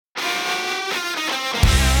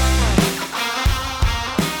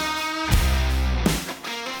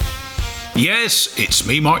Yes, it's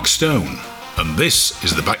me, Mark Stone, and this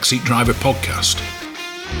is the Backseat Driver Podcast.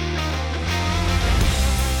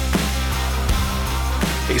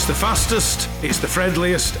 It's the fastest, it's the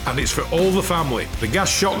friendliest, and it's for all the family. The Gas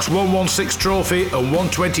Shocks 116 Trophy and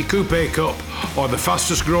 120 Coupe Cup are the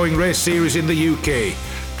fastest growing race series in the UK,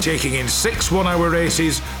 taking in 6 one-hour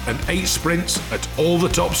races and 8 sprints at all the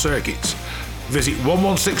top circuits. Visit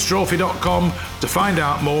 116trophy.com to find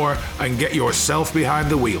out more and get yourself behind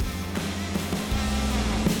the wheel.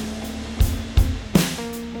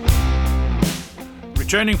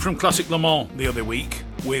 Returning from Classic Le Mans the other week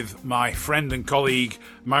with my friend and colleague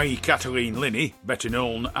Marie-Catherine Linney, better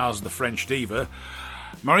known as the French Diva,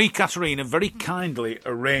 Marie-Catherine have very kindly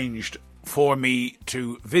arranged for me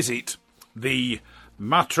to visit the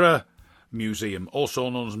Matra Museum, also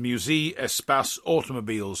known as Musee, Espace,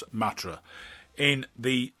 Automobiles, Matra, in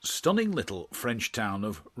the stunning little French town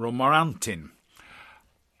of Romorantin.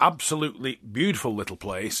 Absolutely beautiful little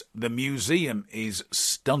place. The museum is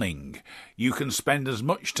stunning. You can spend as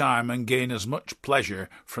much time and gain as much pleasure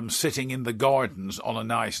from sitting in the gardens on a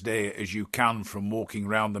nice day as you can from walking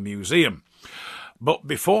around the museum. But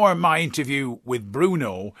before my interview with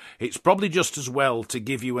Bruno, it's probably just as well to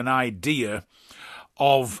give you an idea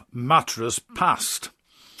of Matra's past.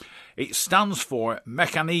 It stands for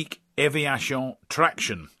Mécanique Aviation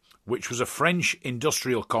Traction, which was a French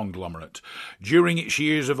industrial conglomerate. During its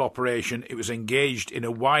years of operation, it was engaged in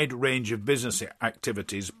a wide range of business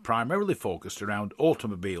activities, primarily focused around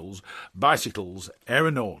automobiles, bicycles,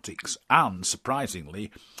 aeronautics, and,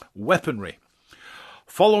 surprisingly, weaponry.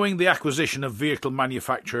 Following the acquisition of vehicle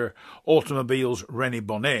manufacturer Automobiles René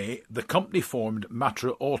Bonnet, the company formed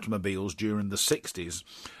Matra Automobiles during the 60s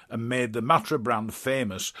and made the Matra brand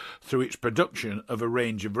famous through its production of a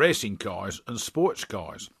range of racing cars and sports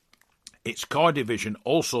cars. Its car division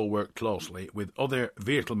also worked closely with other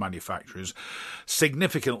vehicle manufacturers,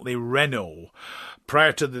 significantly Renault,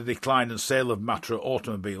 prior to the decline in sale of Matra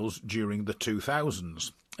automobiles during the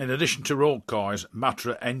 2000s. In addition to road cars,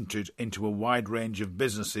 Matra entered into a wide range of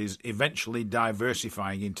businesses, eventually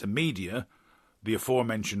diversifying into media, the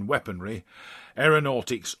aforementioned weaponry,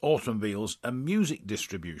 aeronautics, automobiles, and music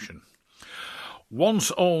distribution.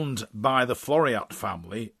 Once owned by the Floriat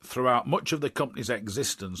family, throughout much of the company's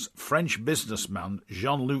existence, French businessman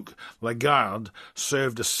Jean-Luc Lagarde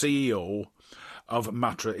served as CEO of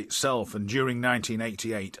Matra itself, and during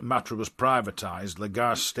 1988, Matra was privatised,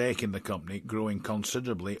 Lagarde's stake in the company growing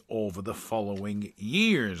considerably over the following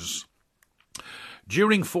years.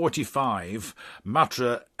 During 45,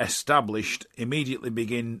 Matra immediately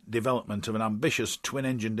began development of an ambitious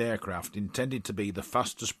twin-engined aircraft intended to be the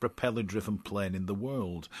fastest propeller-driven plane in the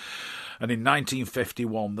world. And in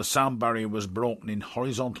 1951, the sound barrier was broken in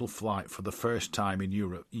horizontal flight for the first time in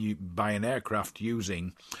Europe by an aircraft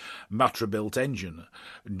using Matra-built engine.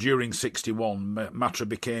 During 61, Matra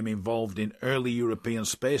became involved in early European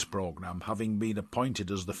space program, having been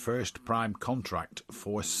appointed as the first prime contract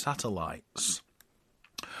for satellites.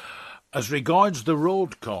 As regards the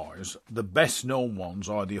road cars, the best known ones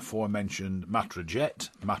are the aforementioned Matra Jet,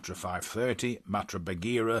 Matra 530, Matra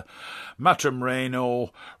Bagheera, Matra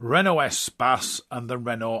Murano, Renault Espace and the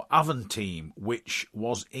Renault Aventime, which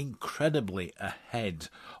was incredibly ahead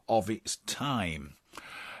of its time.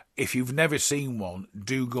 If you've never seen one,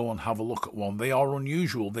 do go and have a look at one. They are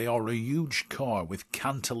unusual. They are a huge car with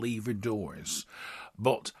cantilever doors,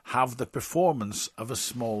 but have the performance of a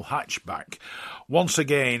small hatchback. Once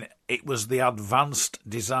again, it was the advanced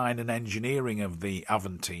design and engineering of the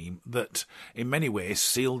Aventime that, in many ways,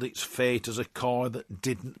 sealed its fate as a car that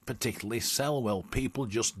didn't particularly sell well. People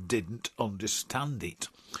just didn't understand it.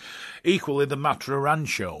 Equally, the Matra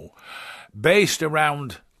Rancho, based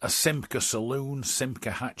around a Simca saloon,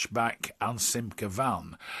 Simca hatchback and Simca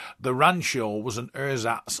van. The Rancho was an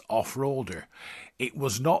ersatz off-roader. It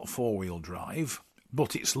was not four-wheel drive,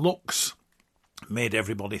 but its looks made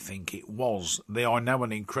everybody think it was. They are now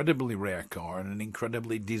an incredibly rare car and an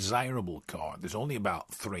incredibly desirable car. There's only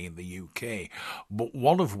about 3 in the UK, but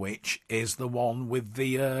one of which is the one with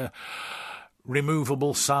the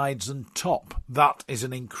removable sides and top. That is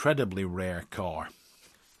an incredibly rare car.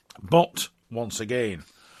 But, once again,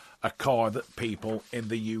 a car that people in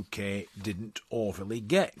the UK didn't overly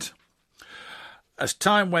get. As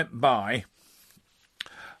time went by,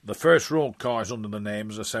 the first road cars under the name,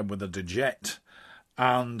 as I said, were the Jet,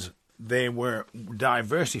 and they were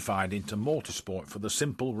diversified into motorsport for the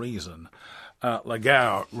simple reason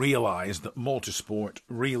Lagarde realised that motorsport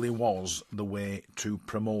really was the way to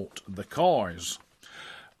promote the cars,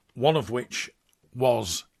 one of which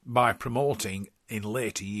was by promoting, in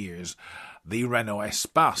later years, the Renault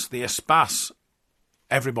Espace. The Espace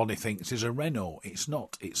everybody thinks is a Renault. It's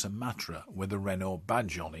not. It's a Matra with a Renault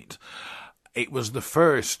badge on it. It was the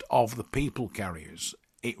first of the people carriers.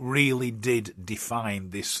 It really did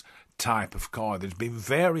define this type of car. There's been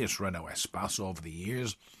various Renault Espace over the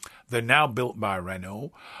years. They're now built by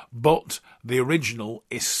Renault, but the original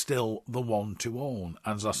is still the one to own,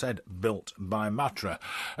 as I said, built by Matra.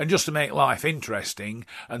 And just to make life interesting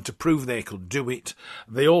and to prove they could do it,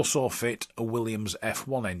 they also fit a Williams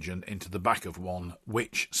F1 engine into the back of one,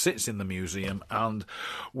 which sits in the museum, and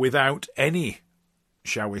without any,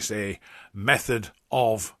 shall we say, method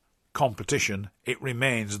of competition, it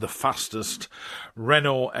remains the fastest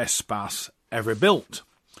Renault Espace ever built.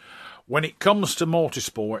 When it comes to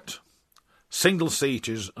motorsport,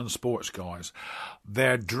 single-seaters and sports cars,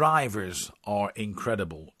 their drivers are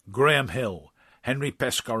incredible. Graham Hill, Henry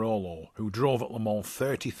Pescarolo, who drove at Le Mans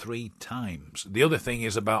 33 times. The other thing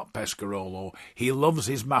is about Pescarolo, he loves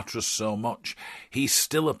his Matras so much, he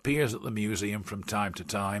still appears at the museum from time to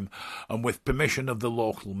time, and with permission of the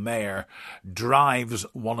local mayor, drives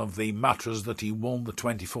one of the Matras that he won the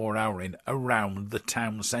 24-hour in around the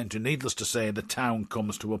town centre. Needless to say, the town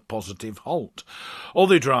comes to a positive halt.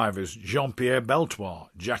 Other drivers, Jean-Pierre Beltois,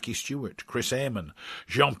 Jackie Stewart, Chris Amon,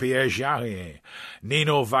 Jean-Pierre Jarrier,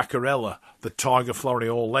 Nino Vaccarella, the Tiger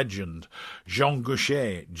Florio legend, Jean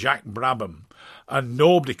Goucher, Jack Brabham, and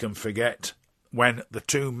nobody can forget when the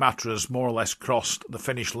two Matras more or less crossed the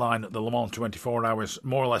finish line at the Le Mans 24 Hours,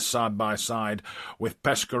 more or less side by side, with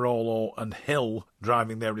Pescarolo and Hill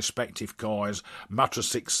driving their respective cars, Matra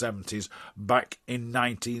 670s, back in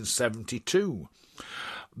 1972.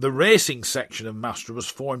 The racing section of Matra was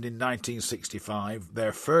formed in 1965.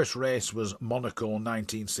 Their first race was Monaco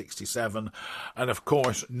 1967. And of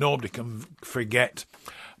course, nobody can forget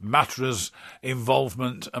Matra's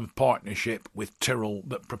involvement and partnership with Tyrrell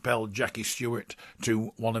that propelled Jackie Stewart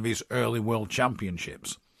to one of his early world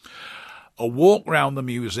championships. A walk round the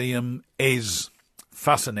museum is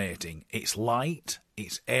fascinating. It's light,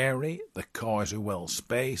 it's airy, the cars are well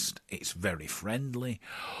spaced, it's very friendly.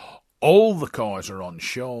 All the cars are on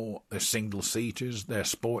show. They're single-seaters, they're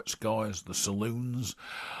sports cars, the saloons,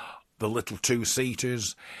 the little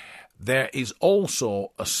two-seaters. There is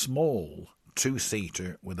also a small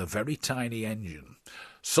two-seater with a very tiny engine.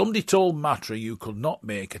 Somebody told Matra you could not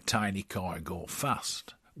make a tiny car go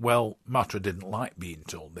fast. Well, Matra didn't like being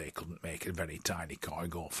told they couldn't make a very tiny car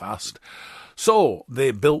go fast. So they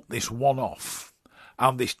built this one-off.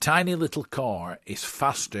 And this tiny little car is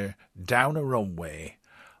faster down a runway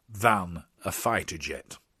than a fighter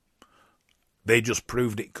jet. They just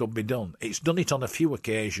proved it could be done. It's done it on a few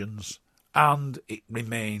occasions, and it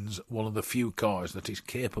remains one of the few cars that is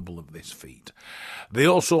capable of this feat. They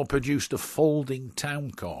also produced a folding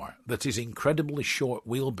town car that is incredibly short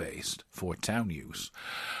wheelbased for town use,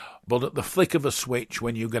 but at the flick of a switch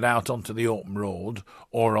when you get out onto the open road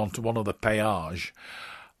or onto one of the péages,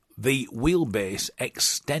 the wheelbase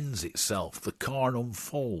extends itself, the car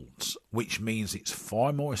unfolds, which means it's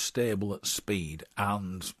far more stable at speed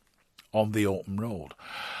and on the open road.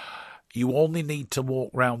 You only need to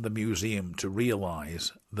walk round the museum to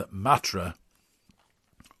realise that Matra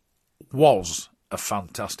was a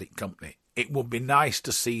fantastic company. It would be nice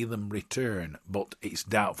to see them return, but it's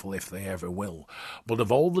doubtful if they ever will. But of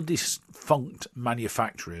all the defunct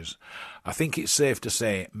manufacturers, I think it's safe to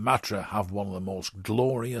say Matra have one of the most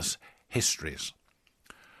glorious histories.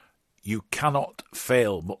 You cannot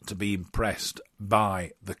fail but to be impressed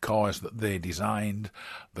by the cars that they designed,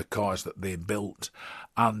 the cars that they built,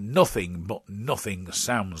 and nothing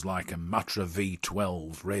sounds like a Matra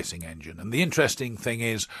V12 racing engine. And the interesting thing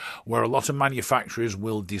is, where a lot of manufacturers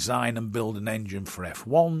will design and build an engine for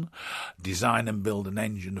F1, design and build an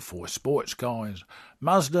engine for sports cars,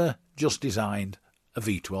 Mazda just designed a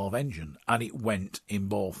V12 engine, and it went in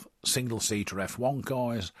both single-seater F1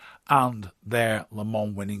 cars and their Le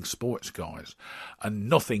Mans winning sports cars. And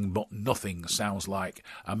nothing sounds like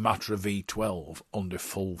a Matra V12 under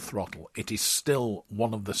full throttle. It is still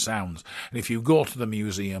one of the sounds. And if you go to the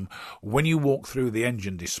museum, when you walk through the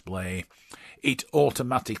engine display, it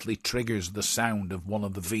automatically triggers the sound of one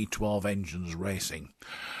of the V12 engines racing.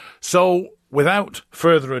 So, without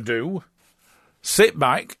further ado, sit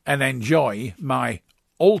back and enjoy my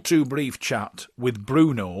all too brief chat with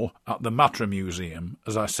Bruno at the Matra Museum,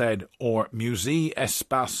 as I said, or Musee,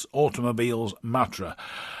 Espace, Automobiles, Matra.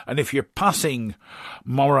 And if you're passing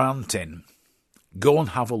Morantin, go and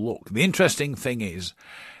have a look. The interesting thing is,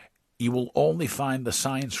 you will only find the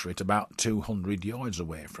signs for it about 200 yards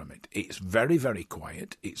away from it. It's very, very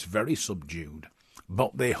quiet. It's very subdued.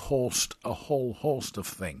 but they host a whole host of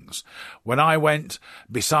things. When I went,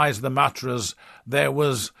 besides the Matras, there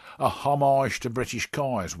was a homage to British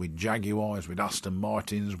cars with Jaguars, with Aston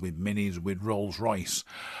Martins, with Minis, with Rolls-Royce,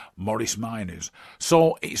 Morris Minors.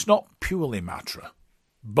 So it's not purely Matra,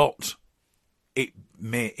 but it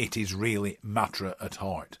is really Matra at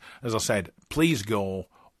heart. As I said, please go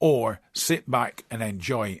or sit back and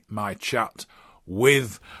enjoy my chat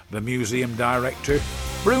with the museum director,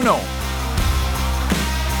 Bruno.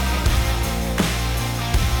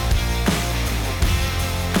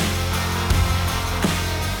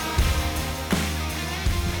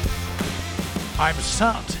 I'm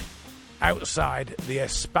sat outside the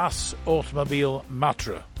Espace Automobile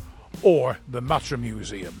Matra, or the Matra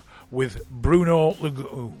Museum, with Bruno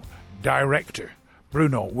Legout, director.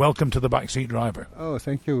 Bruno, welcome to the Backseat Driver. Oh,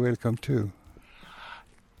 thank you. Welcome too.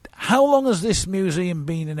 How long has this museum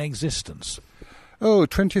been in existence? Oh,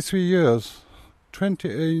 23 years.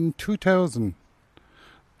 In 2000.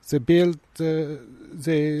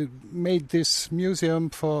 They made this museum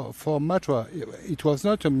for Matra. It was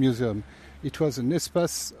not a museum. It was an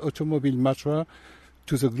Espace Automobile Matra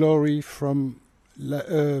to the glory from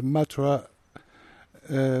Matra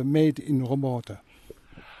made in Romorta.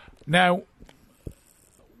 Now,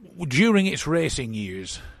 during its racing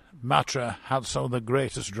years, Matra had some of the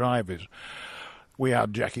greatest drivers. We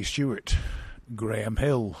had Jackie Stewart, Graham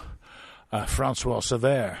Hill, Francois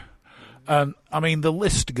Sever, and I mean the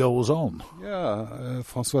list goes on. Yeah,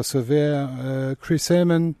 Francois Sever, Chris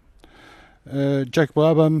Amon, Jack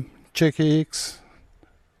Brabham, Jackie Hicks,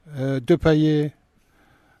 Depailler,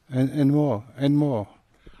 and more.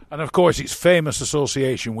 And of course, its famous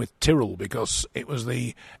association with Tyrrell, because it was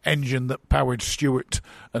the engine that powered Stewart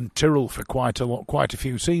and Tyrrell for quite a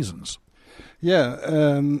few seasons.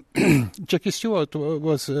 Yeah, Jackie Stewart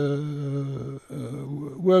was a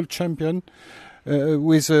world champion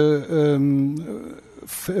with a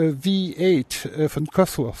V8 from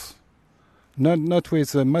Cosworth, not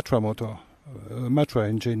with a Matra motor, Matra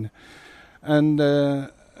engine, and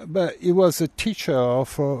but he was a teacher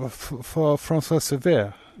for Francois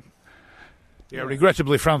Sever. Yeah,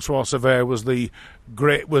 regrettably, Francois Sever was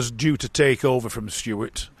due to take over from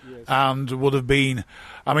Stewart, yes, and would have been.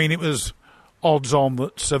 I mean, it was odds on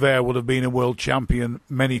that Sever would have been a world champion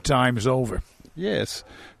many times over. Yes,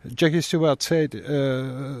 Jackie Stewart said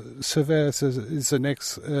Sever is the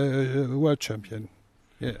next world champion.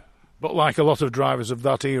 Yeah, but like a lot of drivers of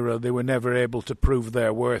that era, they were never able to prove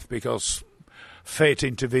their worth because fate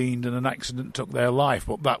intervened and an accident took their life.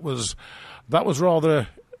 But that was rather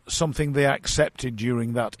something they accepted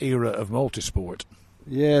during that era of multisport.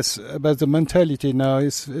 Yes, but the mentality now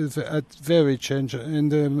is very changed,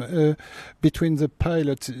 and between the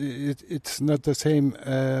pilots, it's not the same.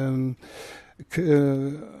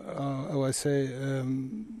 How I say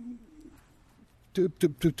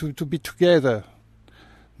to be together,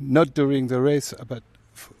 not during the race, but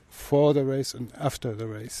for the race and after the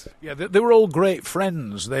race. Yeah, they were all great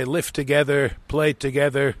friends. They lived together, played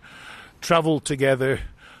together, travelled together.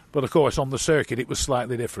 But, of course, on the circuit, it was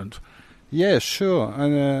slightly different. Yes, sure.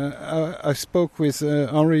 And I spoke with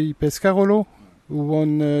Henri Pescarolo, who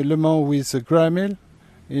won Le Mans with Graham Hill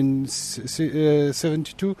in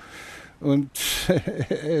 72, and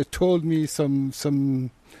told me some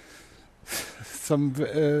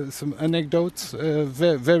anecdotes,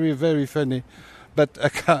 very, very funny. But I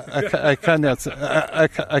can't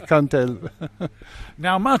tell.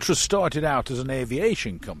 Now, Matra started out as an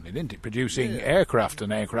aviation company, didn't it? Producing aircraft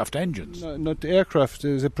and aircraft engines. No, not aircraft.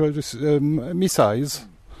 They produce missiles,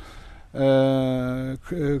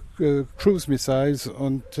 cruise missiles.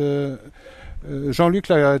 And Jean-Luc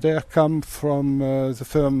Lagardère came from the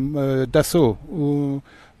firm Dassault, who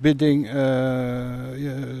building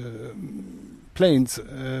planes.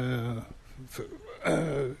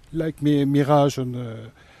 Like Mirage and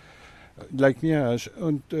and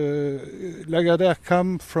Lagardère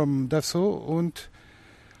come from Dassault and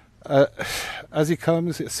as he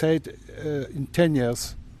comes he said in 10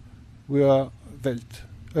 years we are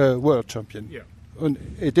world champion. Yeah. And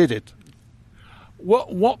he did it.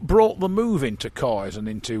 What brought the move into cars and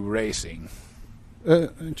into racing?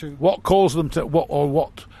 What caused them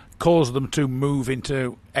to move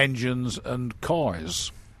into engines and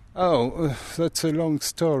cars? Oh, that's a long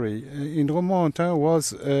story. In Romorantin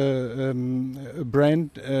was a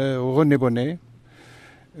brand, René Bonnet.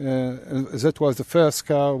 That was the first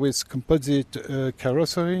car with composite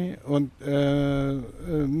carrossery and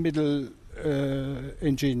middle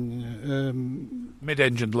engine.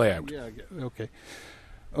 Mid-engine layout. Yeah, okay.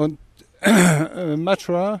 And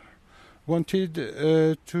Matra wanted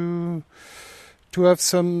to to have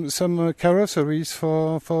some carrosseries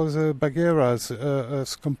for the Bagheeras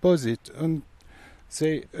as composite, and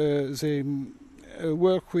they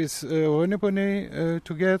work with René Bonnet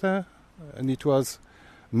together, and it was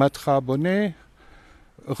Matra Bonnet.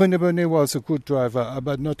 René Bonnet was a good driver,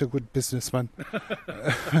 but not a good businessman.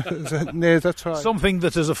 No, that's right. Something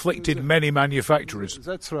that has afflicted many manufacturers.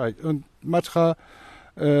 That's right. And Matra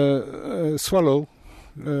swallow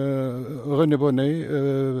René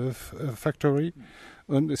Bonnet factory,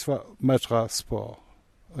 and es war Matra Sport.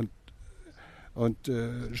 And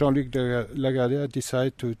Jean-Luc Lagardère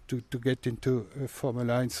decided to get into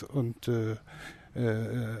Formula 1 and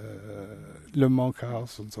Le Mans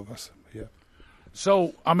cars and sowas. Yeah.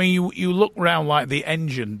 So, I mean, you look round like the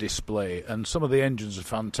engine display, and some of the engines are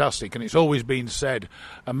fantastic, and it's always been said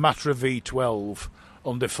a Matra V12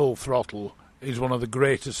 under full throttle is one of the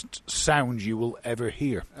greatest sounds you will ever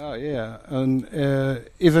hear. Oh, yeah. And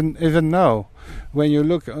even now, when you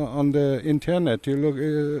look on the internet, you look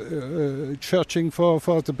searching for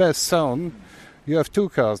the best sound. You have two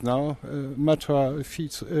cars now, Matra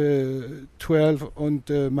V12 and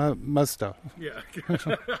Mazda. Yeah.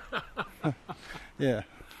 Yeah.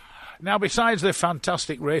 Now, besides the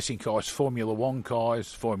fantastic racing cars, Formula 1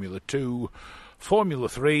 cars, Formula 2, Formula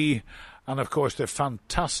 3, and of course the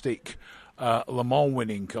fantastic Le Mans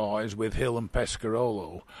winning cars with Hill and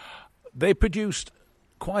Pescarolo, they produced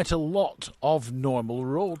quite a lot of normal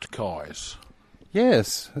road cars.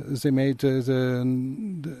 Yes, they made the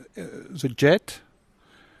jet,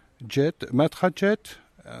 Matra jet,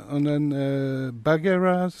 and then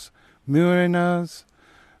Bagheeras, Murenas,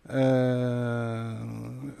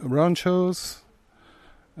 Ranchos,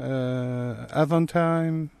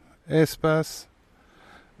 Avantime, Espace.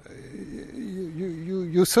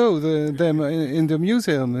 You saw them in the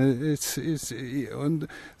museum. It's and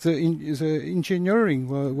the engineering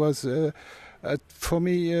was for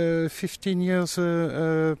me 15 years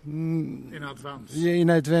In advance. Yeah, in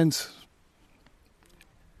advance.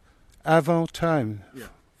 Avant time,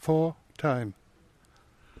 for time.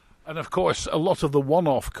 And of course, a lot of the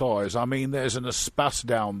one-off cars. I mean, there's an Espace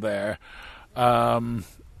down there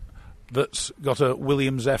that's got a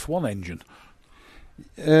Williams F1 engine.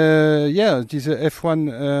 Yeah, this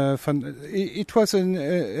F1. It was an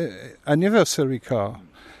anniversary car.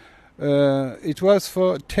 It was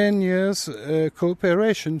for 10 years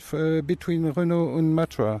cooperation between Renault and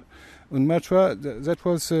Matra. And Matra, that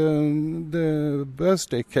was the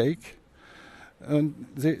birthday cake. And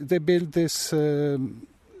they built this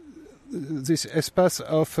Espace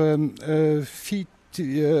of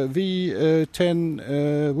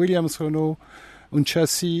V10 Williams Renault and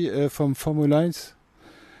chassis from Formula 1.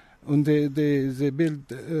 And they built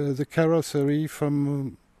the carrossery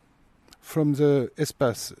from the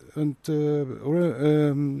Espace. And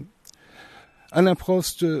Alain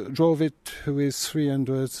Prost drove it with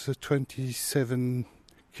 327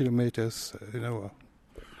 kilometers an hour.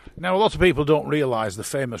 Now, a lot of people don't realise the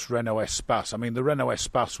famous Renault Espace. I mean, the Renault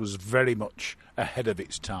Espace was very much ahead of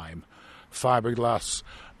its time. Fiberglass,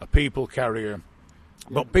 a people carrier.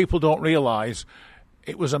 But people don't realise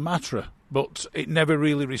it was a Matra, but it never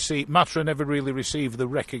really received... Matra never really received the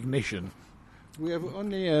recognition. We have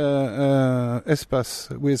only Espace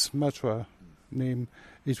with Matra name.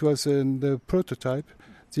 It was the prototype.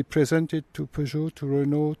 They presented to Peugeot, to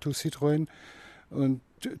Renault, to Citroën, and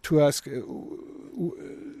to ask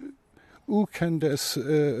who can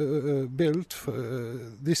build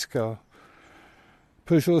this car.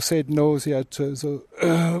 Peugeot said no. They had the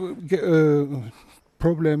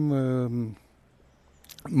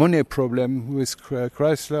money problem with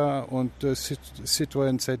Chrysler, and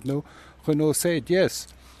Citroën said no. Renault said yes.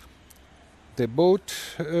 They bought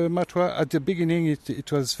Matra. At the beginning,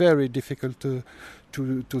 it was very difficult to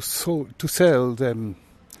sell them,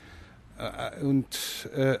 and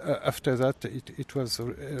after that, it was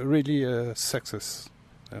really a success.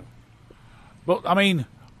 Yeah. But I mean,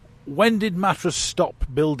 when did Matra stop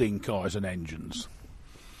building cars and engines?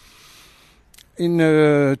 In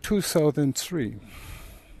 2003.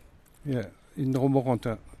 Yeah, in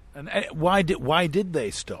Romorantin. And why did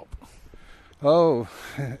they stop? Oh,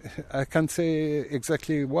 I can't say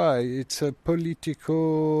exactly why. It's a politic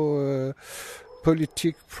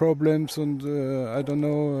problems and I don't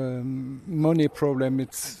know, money problem.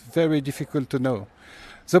 It's very difficult to know.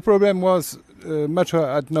 The problem was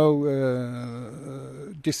Matra had no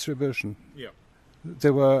distribution. Yeah,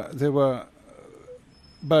 They were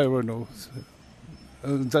by Renault.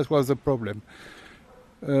 That was the problem.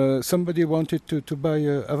 Somebody wanted to buy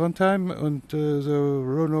Avantime, and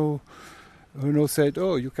the Renault said,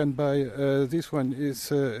 "Oh, you can buy this one.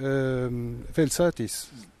 It's Velsatis."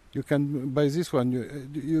 You can buy this one.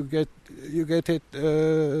 You get it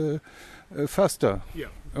faster. Yeah.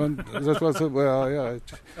 And that was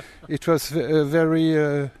it was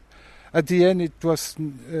very. At the end, it was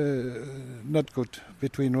not good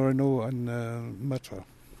between Renault and Matra.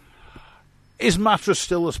 Is Matra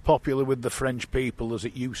still as popular with the French people as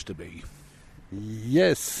it used to be?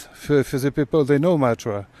 Yes, for the people, they know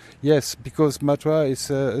Matra. Yes, because Matra is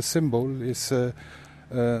a symbol, it's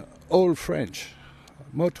all French.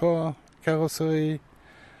 Motor, carrosserie,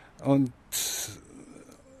 and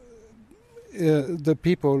the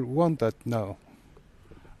people want that now.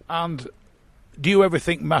 And do you ever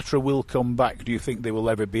think Matra will come back? Do you think they will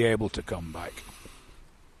ever be able to come back?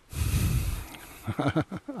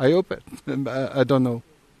 I hope it. I don't know.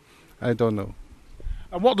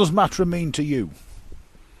 And what does Matra mean to you?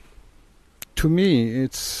 To me,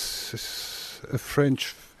 it's a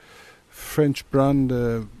French brand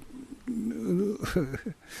will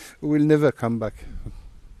never come back.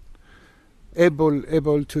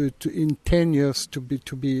 Able to in 10 years to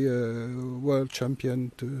be a world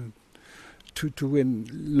champion, to win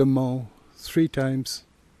Le Mans 3 times.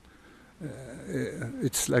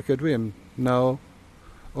 It's like a dream. Now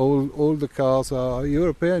all the cars are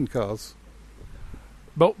European cars.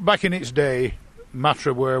 But back in its day,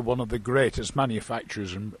 Matra were one of the greatest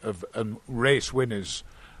manufacturers and race winners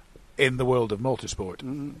in the world of motorsport.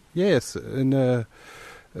 Yes, in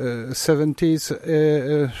 70s,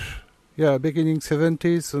 beginning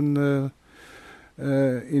 70s, and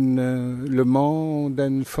in Le Mans,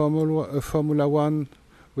 then Formula One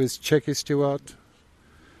with Jackie Stewart.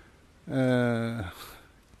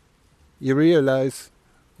 You realize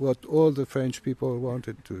what all the French people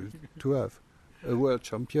wanted to have, a world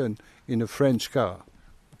champion in a French car.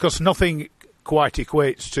 Because nothing quite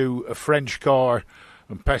equates to a French car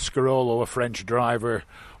and Pescarolo, a French driver,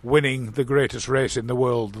 winning the greatest race in the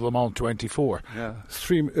world, Le Mans 24. Yeah,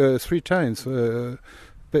 3 times. Henri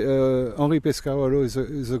Pescarolo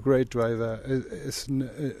is a great driver. Is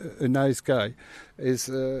a nice guy.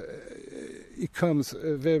 He comes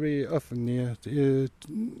very often here.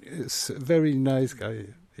 He's a very nice guy.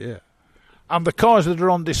 Yeah. And the cars that are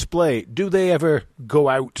on display, do they ever go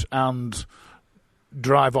out and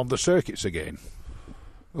drive on the circuits again?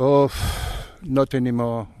 Oh, not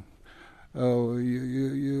anymore. Oh,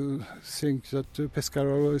 you think that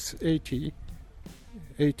Pescarolo is 80?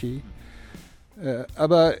 But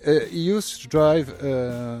he used to drive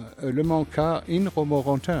a Le Mans car in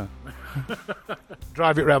Romorantin.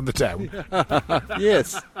 Drive it round the town?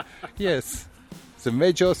 Yes. The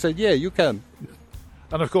major said, yeah, you can.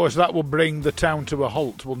 And of course that will bring the town to a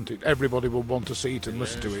halt, wouldn't it? Everybody will want to see it and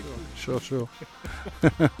listen to it. Sure.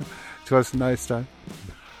 It was a nice time.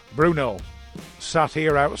 Bruno, sat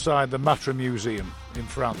here outside the Matra Museum in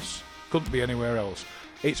France. Couldn't be anywhere else.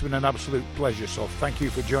 It's been an absolute pleasure, so thank you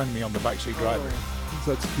for joining me on the Backseat Driver.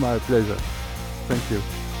 That's my pleasure. Thank you.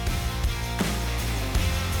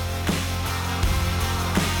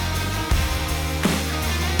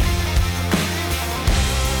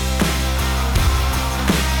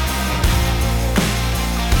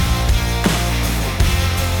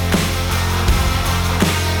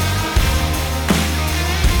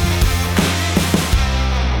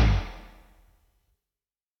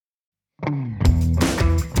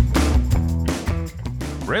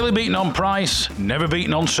 Rarely beaten on price, never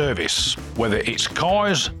beaten on service. Whether it's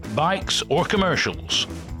cars, bikes or commercials,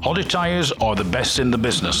 Hodder Tyres are the best in the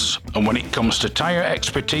business. And when it comes to tyre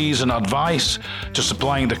expertise and advice to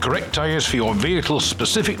supplying the correct tyres for your vehicle's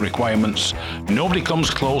specific requirements, nobody comes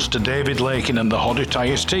close to David Lakin and the Hodder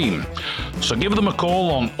Tyres team. So give them a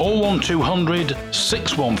call on 01200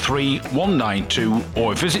 613 192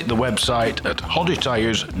 or visit the website at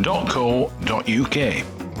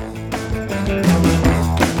hoddertyres.co.uk.